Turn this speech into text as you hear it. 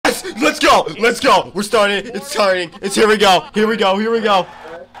Yes! Let's go! Let's go! We're starting. It's starting. It's here we go. Here we go. Here we go.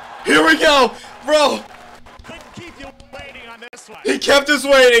 Here we go! Bro! Keep you waiting on this one. He kept us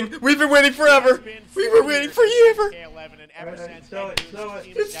waiting. We've been waiting forever. We've been waiting for years.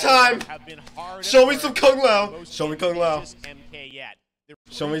 It's time. Show me some Kung Lao. Show me Kung Lao.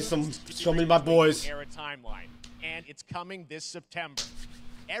 Show me my boys. And it's coming this September.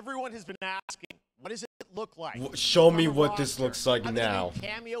 Everyone has been asking, what does it look like? Show me what this looks like now.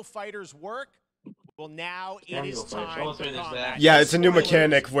 Cameo fighters work? Well, now it is time for Kombat. Yeah, it's a new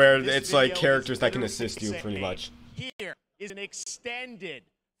mechanic where it's like characters that can assist you pretty much. Here is an extended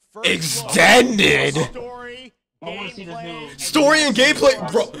story and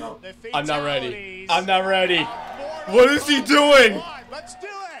gameplay, bro. I'm not ready. I'm not ready. What is he doing? Let's do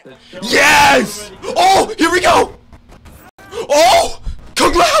it. Yes! Oh, here we go. Oh,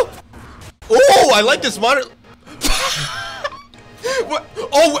 Kung Lao. Oh, I like this monitor. What?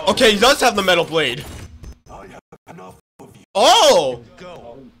 Oh, okay, he does have the metal blade. Oh!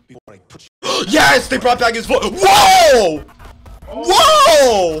 Yes, they brought back his voice. Whoa!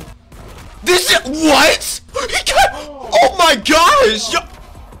 Whoa! This is what? He got. Oh my gosh!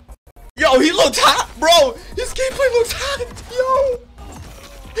 Yo, he looked hot, bro. His gameplay looks hot. Yo.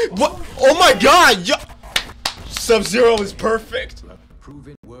 What? Oh my god! Yo. Sub-Zero is perfect.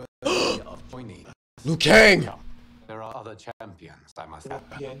 Liu Kang. There are other champions, I must have.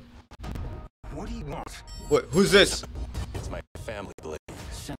 What do you want? What? Who's this? It's my family blade.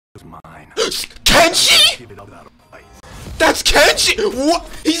 It's mine. Kenshi? That's Kenshi. What?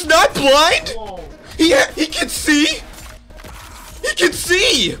 He's not blind. He can see. He can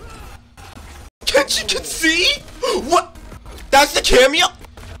see. Kenshi can see. What? That's the cameo.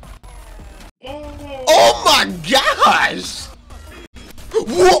 Oh my gosh.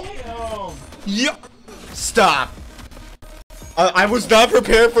 What? Yeah. Stop. I was not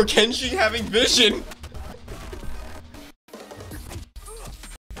prepared for Kenshi having vision.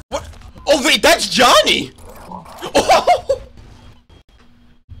 What? Oh wait, that's Johnny. Oh.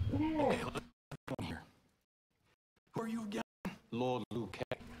 Who are you again? Lord Liu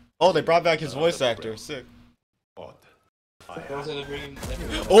Kang. Oh, they brought back his voice actor. Sick. Oh,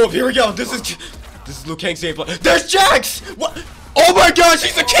 Oh, here we go. This is Liu Kang's gameplay. There's Jax. What? Oh my gosh,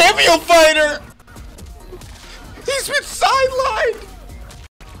 he's a cameo fighter. He's been sidelined!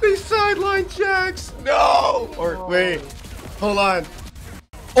 They sidelined Jax! No! Or, wait. Hold on.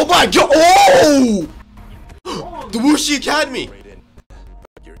 Oh my god! Oh! The Wuxi Academy!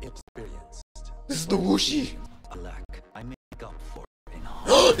 This is the Wuxi.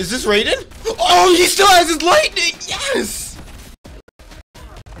 Is this Raiden? Oh, he still has his lightning! Yes!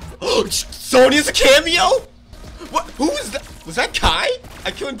 Oh, Sonya's a cameo? What? Who was that? Was that Kai?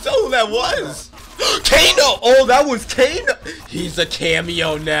 I couldn't tell who that was. Kano! Oh, that was Kano! He's a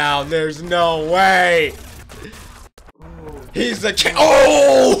cameo now. There's no way. He's a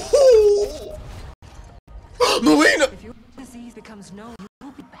Oh! Melina! If your disease becomes known, you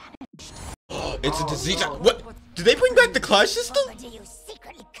will be banished. It's a disease. What? Did they bring back the clash system? Or do you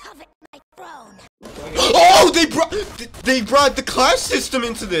secretly covet my throne? Oh, they brought the clash system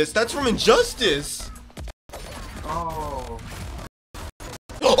into this. That's from Injustice. Oh.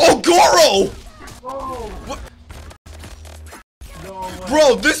 Oh, Goro! What? No way.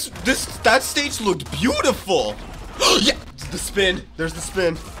 Bro, that stage looked beautiful. Yeah, the spin. There's the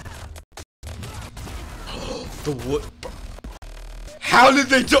spin. The what? How did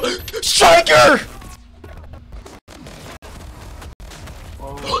they do? Striker!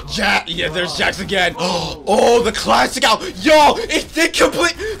 Yeah, there's Jax again. Oh, the classic out. Yo,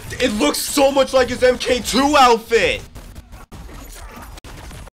 it looks so much like his MK2 outfit.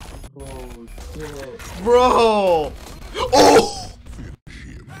 Bro! Oh!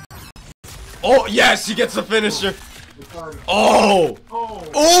 Oh, yes, he gets the finisher. Oh!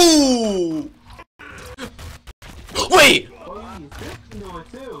 Oh! Wait!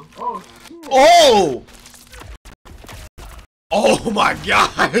 Oh! Oh my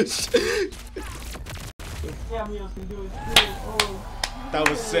gosh! That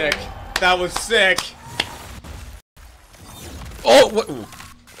was sick. That was sick. Oh, what?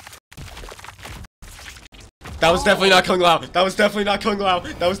 That was definitely not Kung Lao. That was definitely not Kung Lao.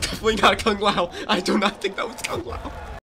 That was definitely not Kung Lao. I do not think that was Kung Lao.